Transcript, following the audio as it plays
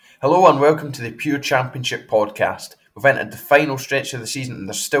Hello and welcome to the Pure Championship podcast. We've entered the final stretch of the season and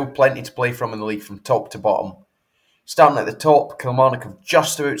there's still plenty to play from in the league from top to bottom. Starting at the top, Kilmarnock have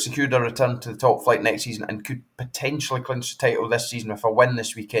just about secured a return to the top flight next season and could potentially clinch the title this season with a win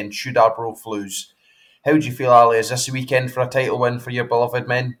this weekend should Arbroath lose. How do you feel, Ali? Is this a weekend for a title win for your beloved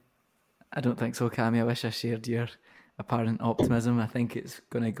men? I don't think so, Cammy. I wish I shared your apparent optimism. I think it's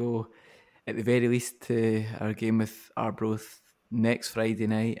going to go, at the very least, to our game with Arbroath next Friday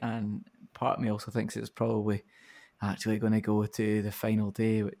night, and part of me also thinks it's probably actually going to go to the final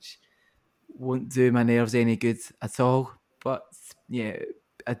day, which won't do my nerves any good at all. But yeah,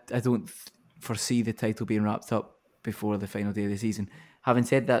 I don't foresee the title being wrapped up before the final day of the season. Having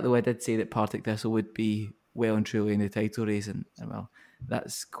said that, though, I did say that Partick Thistle would be well and truly in the title race, and well,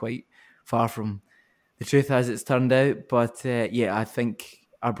 that's quite far from the truth as it's turned out. But I think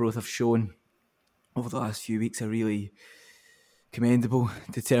Arbroath have shown over the last few weeks a really commendable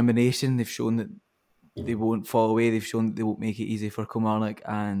determination. They've shown that they won't fall away. They've shown that they won't make it easy for Kilmarnock.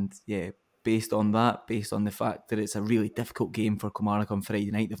 And based on that, based on the fact that it's a really difficult game for Kilmarnock on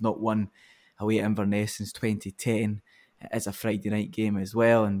Friday night, they've not won away at Inverness since 2010. It's a Friday night game as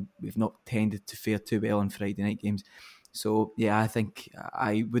well, and we've not tended to fare too well on Friday night games. So, I think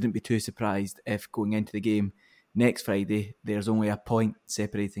I wouldn't be too surprised if going into the game next Friday, there's only a point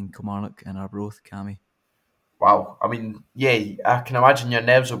separating Kilmarnock and Arbroath, Cammy. Wow. I mean, I can imagine your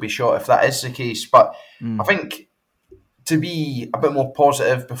nerves will be shot if that is the case. But I think to be a bit more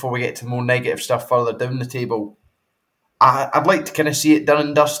positive before we get to the more negative stuff further down the table, I'd like to kind of see it done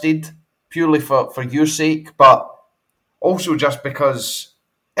and dusted purely for your sake, but also just because,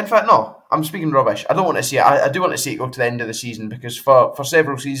 in fact, no, I'm speaking rubbish. I don't want to see it. I do want to see it go to the end of the season because for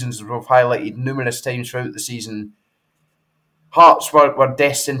several seasons, we've highlighted numerous times throughout the season, Hearts were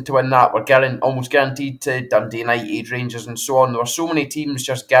destined to win that, were almost guaranteed to. Dundee United, Rangers and so on. There were so many teams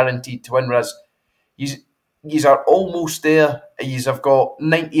just guaranteed to win, whereas you are almost there. You have got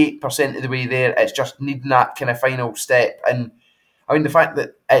 98% of the way there. It's just needing that kind of final step. And I mean, the fact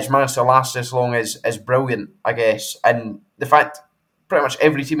that it's managed to last this long is brilliant, I guess. And the fact pretty much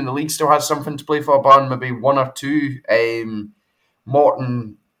every team in the league still has something to play for, bar maybe one or two.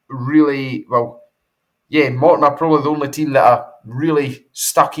 Morton really, Morton are probably the only team that are really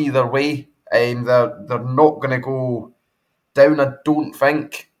stuck either way. They're not going to go down, I don't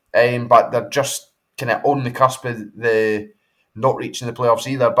think, but they're just kind of on the cusp of the not reaching the playoffs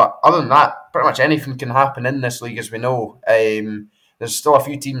either. But other than that, pretty much anything can happen in this league, as we know. There's still a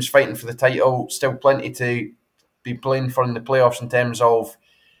few teams fighting for the title, still plenty to be playing for in the playoffs in terms of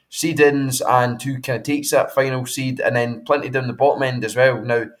seedings and who kind of takes that final seed, and then plenty down the bottom end as well.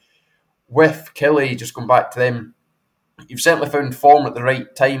 Now, with Killie, just going back to them, you've certainly found form at the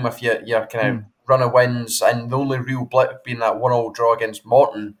right time with your kind of run of wins, and the only real blip being that 1-1 draw against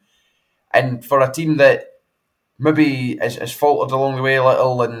Morton. And for a team that maybe is faltered along the way a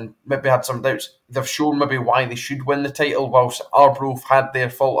little and maybe had some doubts, they've shown maybe why they should win the title, whilst Arbroath had their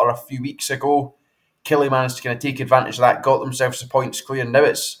falter a few weeks ago. Killie managed to kind of take advantage of that, got themselves the points clear. Now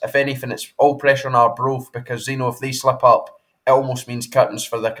it's, if anything, it's all pressure on Arbroath because they know if they slip up, it almost means curtains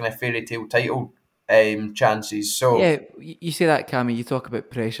for their kind of fairy tale title chances. So yeah, you say that, Cammy. You talk about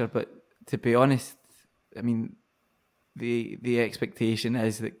pressure, but to be honest, I mean, the expectation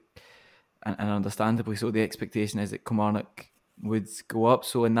is that, and understandably so, the expectation is that Kilmarnock would go up.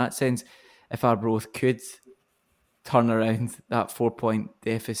 So in that sense, if Arbroath could turn around that 4-point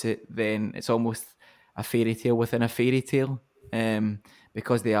deficit, then it's almost a fairy tale within a fairy tale,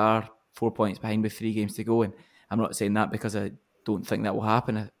 because they are 4 points behind with 3 games to go. And I'm not saying that because I don't think that will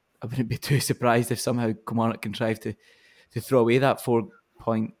happen. I wouldn't be too surprised if somehow Kilmarnock contrive to throw away that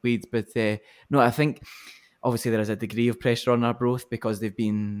 4-point lead. But no, I think obviously there is a degree of pressure on Arbroath because they've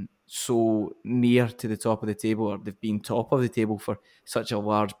been so near to the top of the table, or they've been top of the table for such a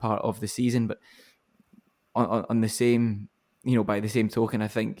large part of the season. But on the same, by the same token, I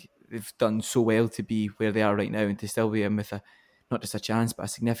think they've done so well to be where they are right now and to still be in with not just a chance, but a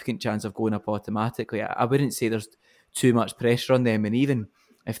significant chance of going up automatically. I wouldn't say there's too much pressure on them. And even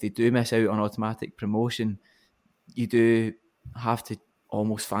if they do miss out on automatic promotion, you do have to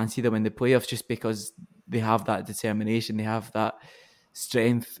almost fancy them in the playoffs just because they have that determination, they have that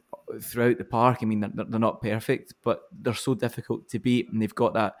strength throughout the park. I mean, they're not perfect, but they're so difficult to beat, and they've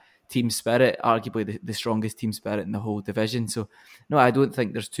got that team spirit, arguably the strongest team spirit in the whole division. So, no, I don't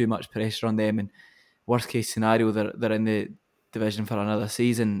think there's too much pressure on them. And worst case scenario, they're in the division for another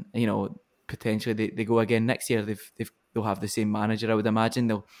season. Potentially they go again next year. They'll have the same manager, I would imagine.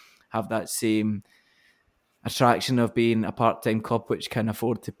 They'll have that same attraction of being a part-time club which can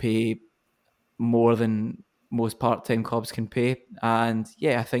afford to pay more than most part-time clubs can pay. And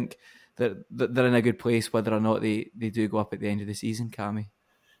yeah, I think that they're in a good place whether or not they do go up at the end of the season, Cammy.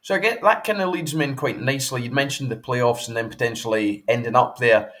 So I get that kind of leads me in quite nicely. You'd mentioned the playoffs and then potentially ending up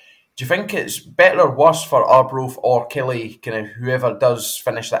there. Do you think it's better or worse for Arbroath or Killie, kind of whoever does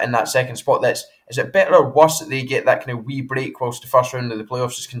finish that in that second spot? Is it better or worse that they get that kind of wee break whilst the first round of the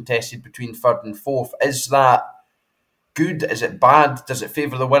playoffs is contested between third and fourth? Is that good? Is it bad? Does it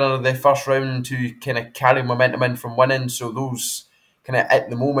favour the winner of the first round to kind of carry momentum in from winning? So those kind of at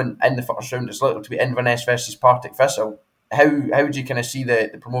the moment in the first round, it's likely to be Inverness versus Partick Thistle. How do you kind of see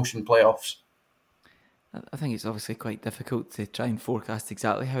the promotion playoffs? I think it's obviously quite difficult to try and forecast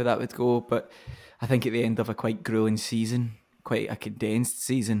exactly how that would go, but I think at the end of a quite grueling season, quite a condensed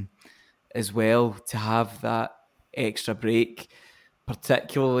season as well, to have that extra break,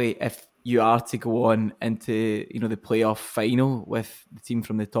 particularly if you are to go on into the playoff final with the team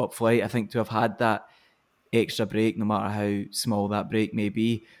from the top flight, I think to have had that extra break, no matter how small that break may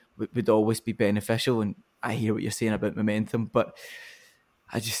be, would always be beneficial. And I hear what you're saying about momentum, but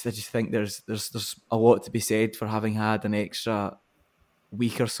I just think there's a lot to be said for having had an extra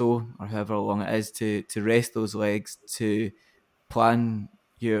week or so, or however long it is, to rest those legs, to plan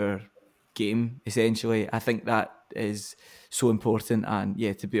your game, essentially. I think that is so important. And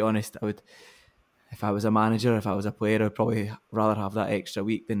yeah, to be honest, I would, if I was a manager, if I was a player, I'd probably rather have that extra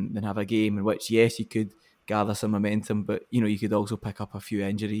week than have a game in which, yes, you could gather some momentum, but you could also pick up a few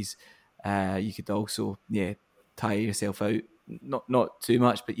injuries. You could also tire yourself out. Not too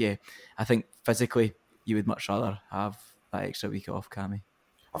much, but yeah, I think physically you would much rather have that extra week off, Cammy.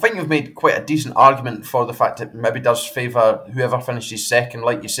 I think you've made quite a decent argument for the fact it maybe does favour whoever finishes second.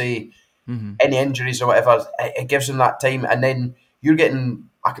 Like you say, any injuries or whatever, it gives them that time, and then you're getting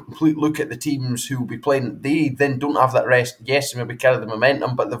a complete look at the teams who will be playing. They then don't have that rest. Yes, they maybe carry the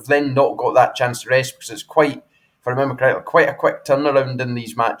momentum, but they've then not got that chance to rest because it's quite, if I remember correctly, quite a quick turnaround in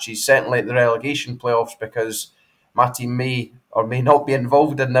these matches, certainly at the relegation playoffs, because my team may or may not be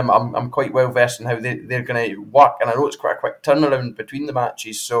involved in them. I'm quite well versed in how they're going to work, and I know it's quite a quick turnaround between the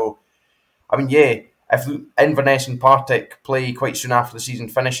matches. So, I mean, yeah, if Inverness and Partick play quite soon after the season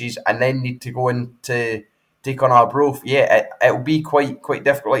finishes and then need to go in to take on Arbroath, it'll be quite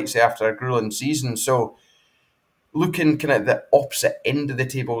difficult, like you say, after a grueling season. So, looking kind of at the opposite end of the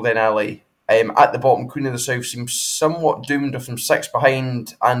table then, Ali, at the bottom, Queen of the South seems somewhat doomed with them 6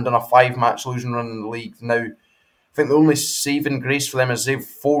 behind and on a 5-match losing run in the league. Now, I think the only saving grace for them is they've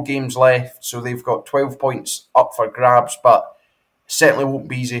 4 games left, so they've got 12 points up for grabs, but certainly won't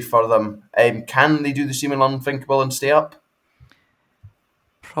be easy for them. Can they do the seeming unthinkable and stay up?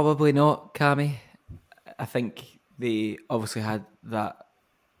 Probably not, Cammy. I think they obviously had that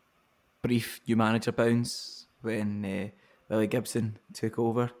brief new manager bounce when Willie Gibson took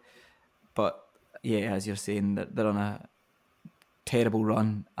over, but yeah, as you're saying, they're on a terrible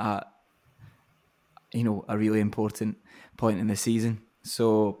run at a really important point in the season.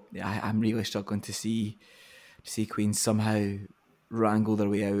 So I'm really struggling to see Queens somehow wrangle their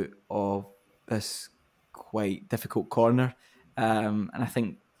way out of this quite difficult corner. And I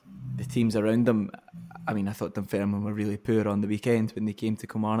think the teams around them, I mean, I thought Dunfermline were really poor on the weekend when they came to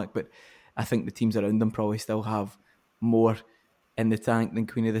Kilmarnock, but I think the teams around them probably still have more in the tank than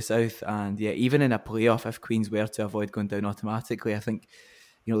Queen of the South. And yeah, even in a playoff, if Queens were to avoid going down automatically, I think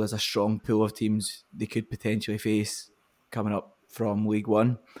there's a strong pool of teams they could potentially face coming up from League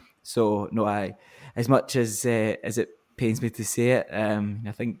One. So no, as much as it pains me to say it,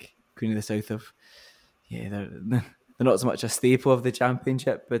 I think Queen of the South have, they're not so much a staple of the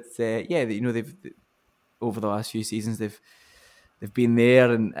Championship, but they've over the last few seasons they've been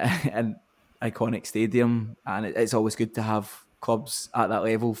there and an iconic stadium, and it's always good to have clubs at that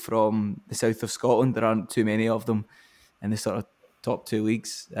level from the south of Scotland. There aren't too many of them in the sort of top 2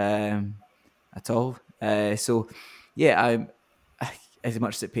 leagues at all. So, yeah, as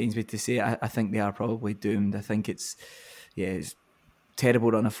much as it pains me to say, I think they are probably doomed. I think it's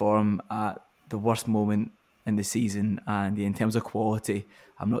terrible run of form at the worst moment in the season, and in terms of quality,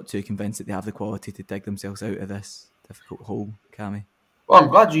 I'm not too convinced that they have the quality to dig themselves out of this difficult hole, Cammy. Well, I'm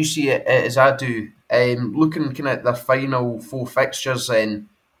glad you see it as I do. Looking kind of at their final 4 fixtures, then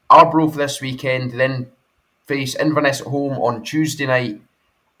Arbroath this weekend, then face Inverness at home on Tuesday night,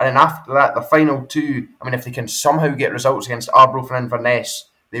 and then after that, the final 2. I mean, if they can somehow get results against Arbroath and Inverness,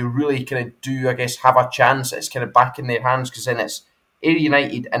 they really kind of do, I guess, have a chance. It's kind of back in their hands because then it's Ayr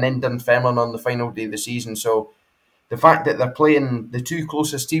United and then Dunfermline on the final day of the season. So the fact that they're playing the 2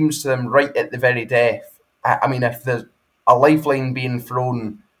 closest teams to them right at the very death, I mean, if there's a lifeline being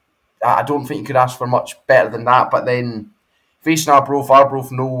thrown, I don't think you could ask for much better than that. But then facing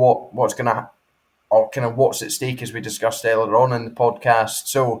Arbroath know what's going to or kind of what's at stake, as we discussed earlier on in the podcast.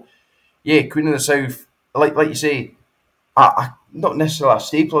 So, yeah, Queen of the South, like you say, not necessarily a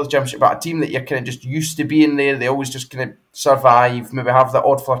staple of the Championship, but a team that you're kind of just used to being there. They always just kind of survive, maybe have that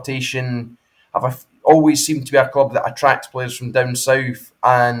odd flirtation, always seem to be a club that attracts players from down south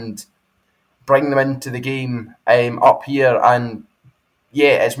and bring them into the game up here. And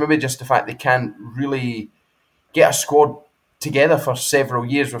yeah, it's maybe just the fact they can't really get a squad together for several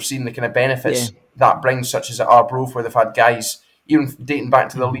years. We've seen the kind of benefits that brings, such as at Arbroath, where they've had guys, even dating back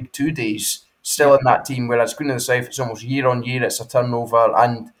to the League Two days, still in that team, whereas Queen of the South, it's almost year on year, it's a turnover.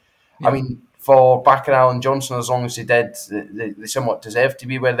 And I mean, for Bakkerall and Johnson, as long as they did, they somewhat deserve to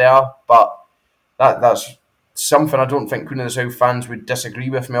be where they are. But that's something I don't think Queen of the South fans would disagree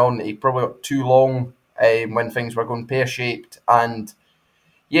with me on. He probably got too long when things were going pear-shaped. And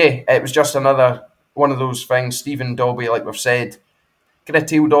yeah, it was just another one of those things. Stephen Dobby, like we've said, kind of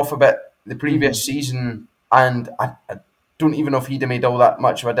tailed off a bit the previous season, and I don't even know if he'd have made all that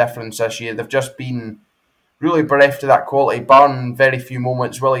much of a difference this year. They've just been really bereft of that quality, barring very few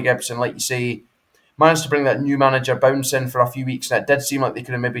moments. Willie Gibson, like you say, managed to bring that new manager bounce in for a few weeks, and it did seem like they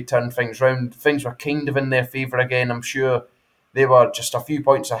could have maybe turned things round. Things were kind of in their favour again. I'm sure they were just a few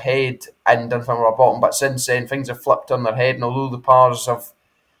points ahead and Dunfermline were bottom, but since then things have flipped on their head, and although the Pars have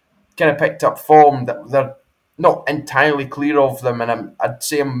kind of picked up form, that they're not entirely clear of them, and I'd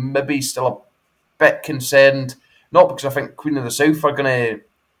say I'm maybe still a bit concerned, not because I think Queen of the South are going to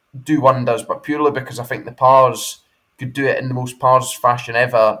do wonders, but purely because I think the Pars could do it in the most Pars fashion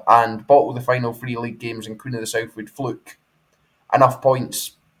ever and bottle the final 3 league games, and Queen of the South would fluke enough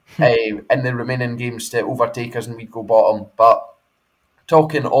points in the remaining games to overtake us and we'd go bottom. But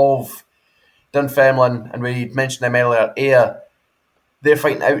talking of Dunfermline, and we mentioned them earlier, Ayr, they're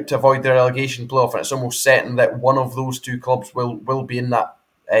fighting out to avoid the relegation playoff, and it's almost certain that one of those two clubs will be in that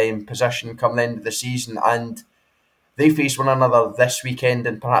position come the end of the season, and they face one another this weekend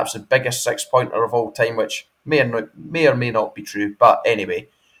in perhaps the biggest 6-pointer of all time, which may or may not be true. But anyway,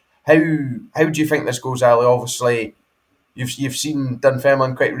 how do you think this goes, Ali? Obviously, you've seen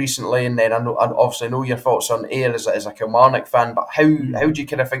Dunfermline quite recently, and then I obviously know your thoughts on Ayr as a Kilmarnock fan. But how do you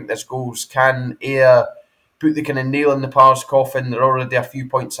kind of think this goes? Can Ayr put the kind of nail in the Pars' coffin? They're already a few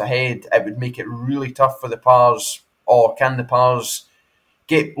points ahead. It would make it really tough for the Pars, or can the Pars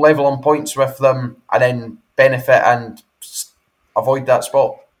get level on points with them and then benefit and avoid that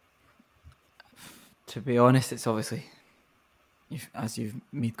spot? To be honest, it's obviously, as you've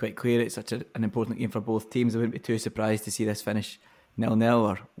made quite clear, it's such an important game for both teams. I wouldn't be too surprised to see this finish 0-0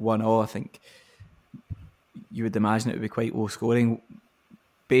 or 1-0. I think you would imagine it would be quite low scoring.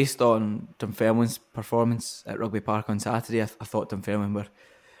 Based on Dunfermline's performance at Rugby Park on Saturday, I thought Dunfermline were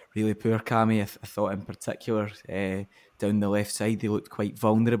really poor, Cammy. I thought in particular down the left side they looked quite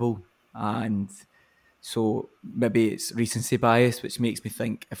vulnerable, and so maybe it's recency bias which makes me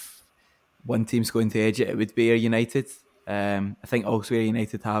think if one team's going to edge it, it would be Ayr United. I think also Ayr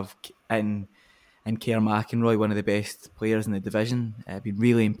United have in Kerr McInroy, one of the best players in the division. I've been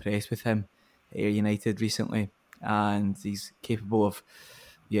really impressed with him at Ayr United recently, and he's capable of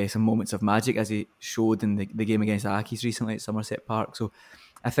some moments of magic, as he showed in the game against Accies recently at Somerset Park. So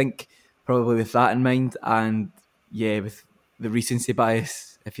I think probably with that in mind, and with the recency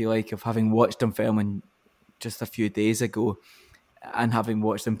bias, if you like, of having watched Dunfermline just a few days ago and having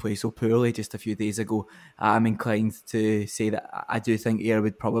watched them play so poorly just a few days ago, I'm inclined to say that I do think Ayr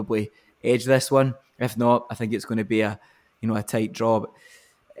would probably edge this one. If not, I think it's going to be a tight draw. But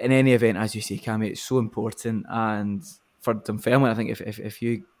in any event, as you say, Cammy, it's so important, and for Dunfermline, I think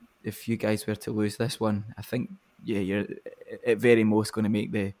if you guys were to lose this one, I think you're at very most going to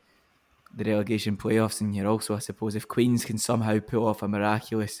make the relegation playoffs, and you're also, I suppose, if Queens can somehow pull off a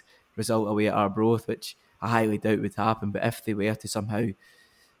miraculous result away at Arbroath, which I highly doubt would happen, but if they were to somehow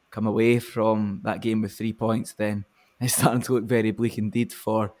come away from that game with 3 points, then it's starting to look very bleak indeed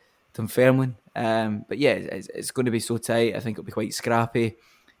for Dunfermline. But it's going to be so tight. I think it'll be quite scrappy.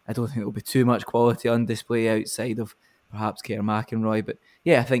 I don't think there'll be too much quality on display outside of perhaps Kerr McInroy, but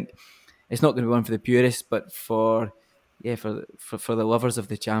I think it's not going to be one for the purists, but for the lovers of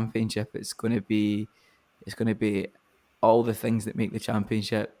the championship, it's going to be all the things that make the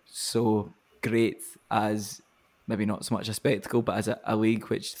championship so great, as maybe not so much a spectacle, but as a league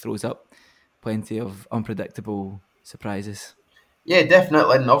which throws up plenty of unpredictable surprises. Yeah,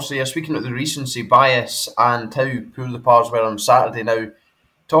 definitely. And obviously, you're speaking about the recency bias and how poor the Pars were on Saturday. Now,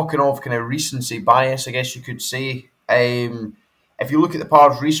 talking of kind of recency bias, I guess you could say, if you look at the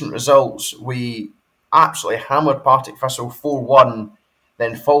Pars' recent results, we absolutely hammered Partick Thistle 4-1,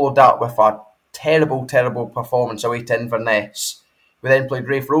 then followed that with a terrible, terrible performance away to Inverness. We then played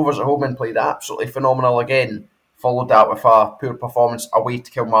Raith Rovers at home and played absolutely phenomenal again. Followed that with a poor performance away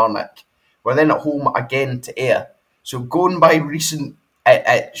to Kilmarnock. We're then at home again to Ayr. So going by recent,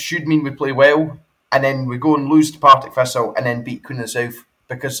 it should mean we play well, and then we go and lose to Partick Thistle and then beat Queen of the South,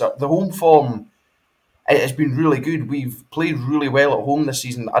 because the home form, it has been really good. We've played really well at home this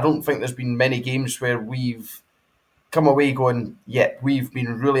season. I don't think there's been many games where we've come away going, yeah, we've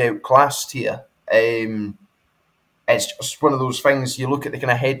been really outclassed here. It's just one of those things. You look at the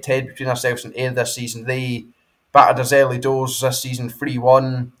kind of head-to-head between ourselves and Ayr this season. They battered us early doors this season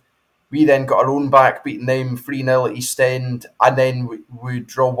 3-1. We then got our own back, beating them 3-0 at East End, and then we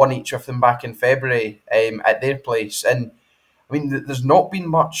draw 1 each with them back in February at their place. And I mean, there's not been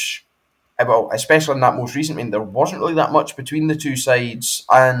much, well, especially in that most recent one, there wasn't really that much between the two sides.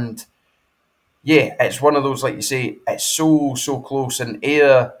 And yeah, it's one of those, like you say, it's so close. And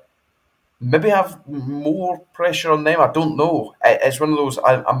Ayr maybe have more pressure on them. I don't know. It's one of those,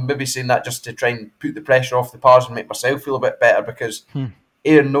 I'm maybe saying that just to try and put the pressure off the Pars and make myself feel a bit better, because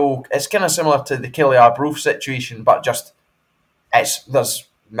Ayr know it's kind of similar to the Kelly Arbroath situation, but just there's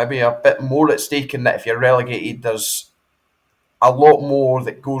maybe a bit more at stake in that. If you're relegated, there's a lot more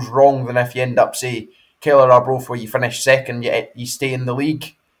that goes wrong than if you end up, say, Kelly Arbroath, where you finish second, you stay in the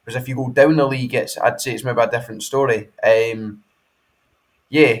league. Whereas if you go down the league, I'd say it's maybe a different story.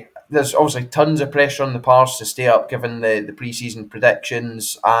 Yeah, there's obviously tons of pressure on the Pars to stay up, given the pre-season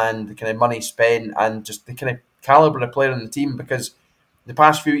predictions and the kind of money spent and just the kind of calibre of player in the team, because the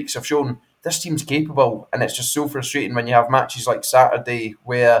past few weeks have shown this team's capable, and it's just so frustrating when you have matches like Saturday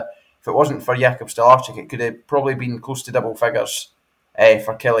where if it wasn't for Jakub Stelarczyk, it could have probably been close to double figures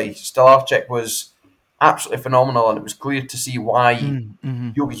for Killie. Stelarczyk was absolutely phenomenal, and it was clear to see why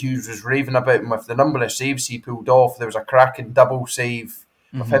Yogi Hughes was raving about him with the number of saves he pulled off. There was a cracking double save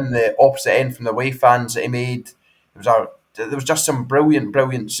with him the opposite end from the away fans that he made. There was just some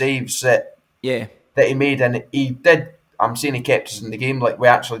brilliant saves that he made, and he did. I'm saying he kept us in the game like we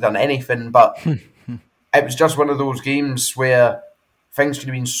actually done anything, but it was just one of those games where things could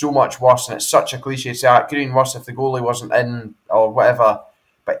have been so much worse, and it's such a cliche to say it could have been worse if the goalie wasn't in or whatever,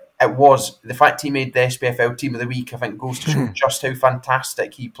 but it was. The fact he made the SPFL Team of the Week, I think, goes to show just how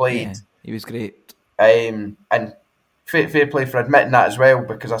fantastic he played. Yeah, he was great. And fair play for admitting that as well,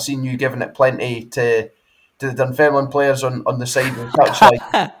 because I've seen you giving it plenty to the Dunfermline players on the side of the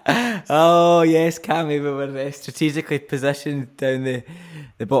touchline. Oh yes, Cammy, we were strategically positioned down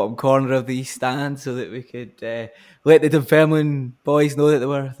the bottom corner of the stand so that we could let the Dunfermline boys know that they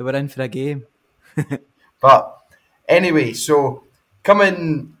were in for a game. But anyway, so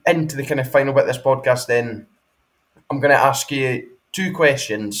coming into the kind of final bit of this podcast, then I'm going to ask you 2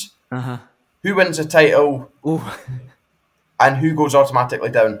 questions. Who wins the title? And who goes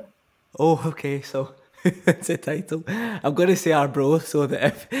automatically down? Oh, okay, so it's a title. I'm going to say Arbroath, so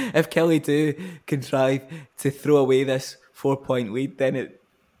that if Kelly do contrive to throw away this 4-point lead, then at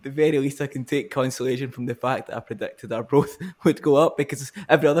the very least I can take consolation from the fact that I predicted Arbroath would go up, because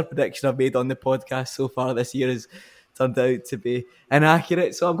every other prediction I've made on the podcast so far this year has turned out to be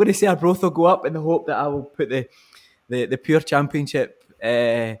inaccurate. So I'm going to say Arbroath will go up in the hope that I will put the pure championship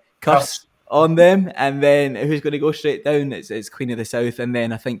curse on them, and then who's going to go straight down? It's Queen of the South, and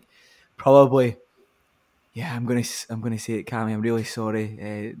then I think probably, yeah, I'm going to say it, Cammy. I'm really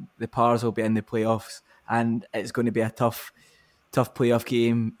sorry. The Pars will be in the playoffs, and it's going to be a tough playoff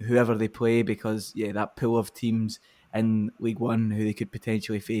game, whoever they play, because that pool of teams in League One who they could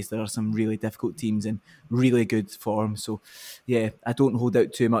potentially face, there are some really difficult teams in really good form. So I don't hold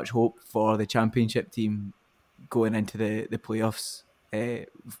out too much hope for the championship team going into the playoffs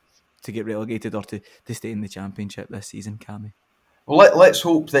to get relegated or to stay in the championship this season, Cammy. Well, let's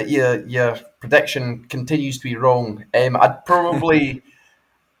hope that your prediction continues to be wrong. I'd probably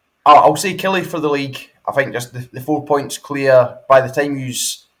I'll say Killie for the league. I think just the 4 points clear by the time you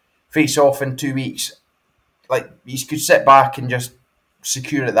face off in 2 weeks. Like, you could sit back and just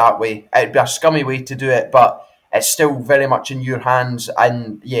secure it that way. It'd be a scummy way to do it, but it's still very much in your hands.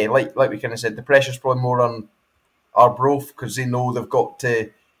 And like we kind of said, the pressure's probably more on Arbroath, because they know they've got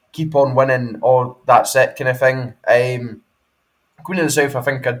to keep on winning or that's it kind of thing. Queen of the South, I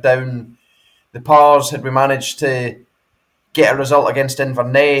think, are down. The Pars, had we managed to get a result against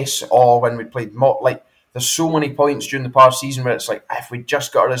Inverness, or when we played there's so many points during the Pars season where it's like, if we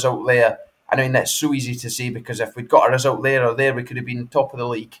just got a result there. I mean, that's so easy to say, because if we'd got a result there or there, we could have been top of the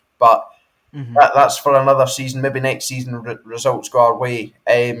league. But that's for another season. Maybe next season results go our way.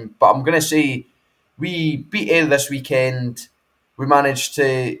 But I'm going to say we beat Ayr this weekend. We managed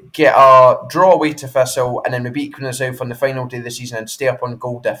to get a draw away to Thistle, and then we beat Queen of the South on the final day of the season and stay up on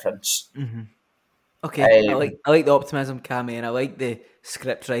goal difference. Okay, I like the optimism, Cammy, and I like the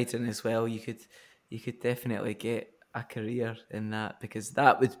script writing as well. You could definitely get a career in that, because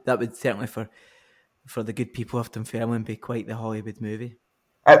that would certainly for the good people of Dunfermline be quite the Hollywood movie.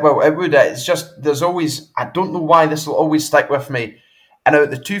 It would. It's just there's always, I don't know why this will always stick with me. And out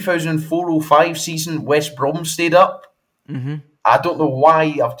the 2004-05 season, West Brom stayed up. Mm-hmm. I don't know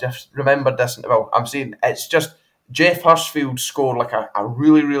why. I've just remembered this. Well, I'm saying it's just Jeff Hurstfield scored like a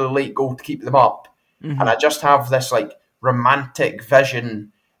really, really late goal to keep them up. Mm-hmm. And I just have this like romantic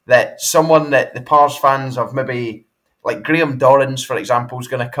vision that someone that the Pars fans have maybe, like Graham Dorrans, for example, is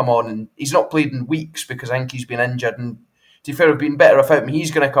going to come on, and he's not played in weeks because I think he's been injured. And to be fair, it'd been better without him.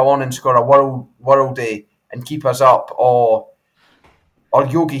 He's going to come on and score a world day and keep us up, or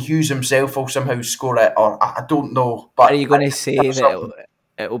Yogi Hughes himself will somehow score it, or I don't know. But are you going to say that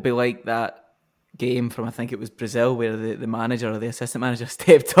it'll be like that game from, I think it was Brazil, where the manager or the assistant manager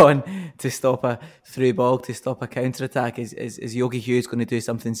stepped on to stop a through ball, to stop a counter attack? Is Yogi Hughes going to do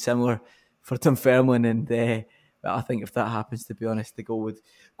something similar for Dunfermline? And I think if that happens, to be honest, the goal would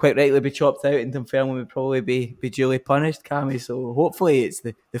quite rightly be chopped out, and Dunfermline would probably be duly punished, Cammy. So hopefully it's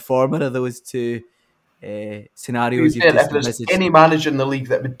the former of those two scenarios. If there's any manager in the league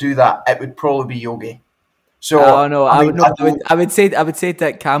that would do that, it would probably be Yogi. So no, I would say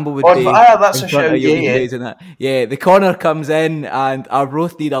Dick Campbell would be. That's a shout. Yeah, the corner comes in, and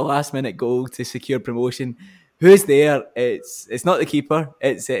Arbroath need a last minute goal to secure promotion. Who's there? It's not the keeper.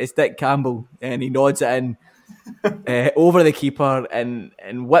 It's Dick Campbell, and he nods it in over the keeper and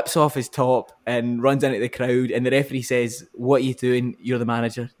whips off his top and runs into the crowd. And the referee says, "What are you doing? You're the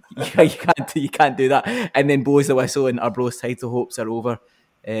manager. You can't do that." And then blows the whistle, and Arbroath's title hopes are over.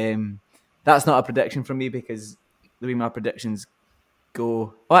 That's not a prediction from me, because the way my predictions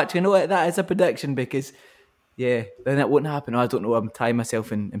go. Oh, actually, no, that is a prediction, because then it won't happen. I don't know. I'm tying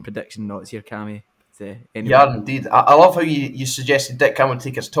myself in prediction knots here, Cammy. Anyway. Yeah, indeed. I love how you suggested Dick Campbell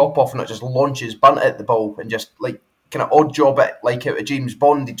take his top off and not just launch his bunnet at the ball and just like kind of odd job it like out of James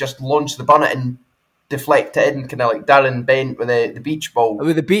Bond. He just launch the bunnet and deflect it in, kind of like Darren Bent with the beach ball.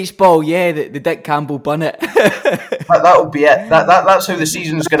 With the beach ball, yeah, the Dick Campbell bunnet. That'll be it. That's how the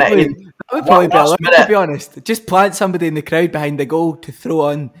season's going to end. That would probably be allowed, to be honest. Just plant somebody in the crowd behind the goal to throw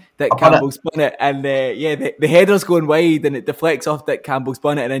on Dick Campbell's bunnet, and the header's going wide and it deflects off Dick Campbell's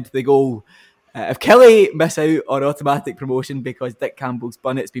bunnet and into the goal. If Kelly miss out on automatic promotion because Dick Campbell's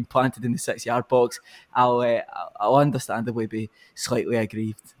bunnet's been planted in the 6-yard box, I'll understandably be slightly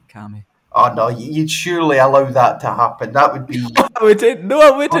aggrieved, Cammy. Oh no, you'd surely allow that to happen. That would be... I wouldn't.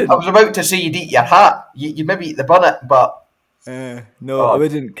 I was about to say you'd eat your hat. You'd maybe eat the bunnet, but... I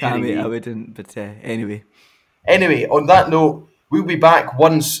wouldn't, Cammy. I wouldn't, but anyway. Anyway, on that note, we'll be back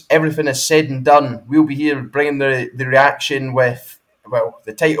once everything is said and done. We'll be here bringing the reaction with,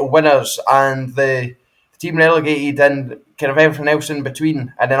 the title winners and the team relegated and kind of everything else in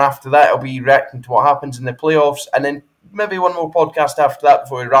between. And then after that, I'll be reacting to what happens in the playoffs, and then maybe one more podcast after that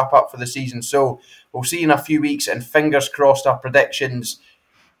before we wrap up for the season. So we'll see you in a few weeks, and fingers crossed our predictions,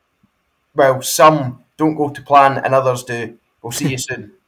 some don't go to plan and others do. We'll see you soon.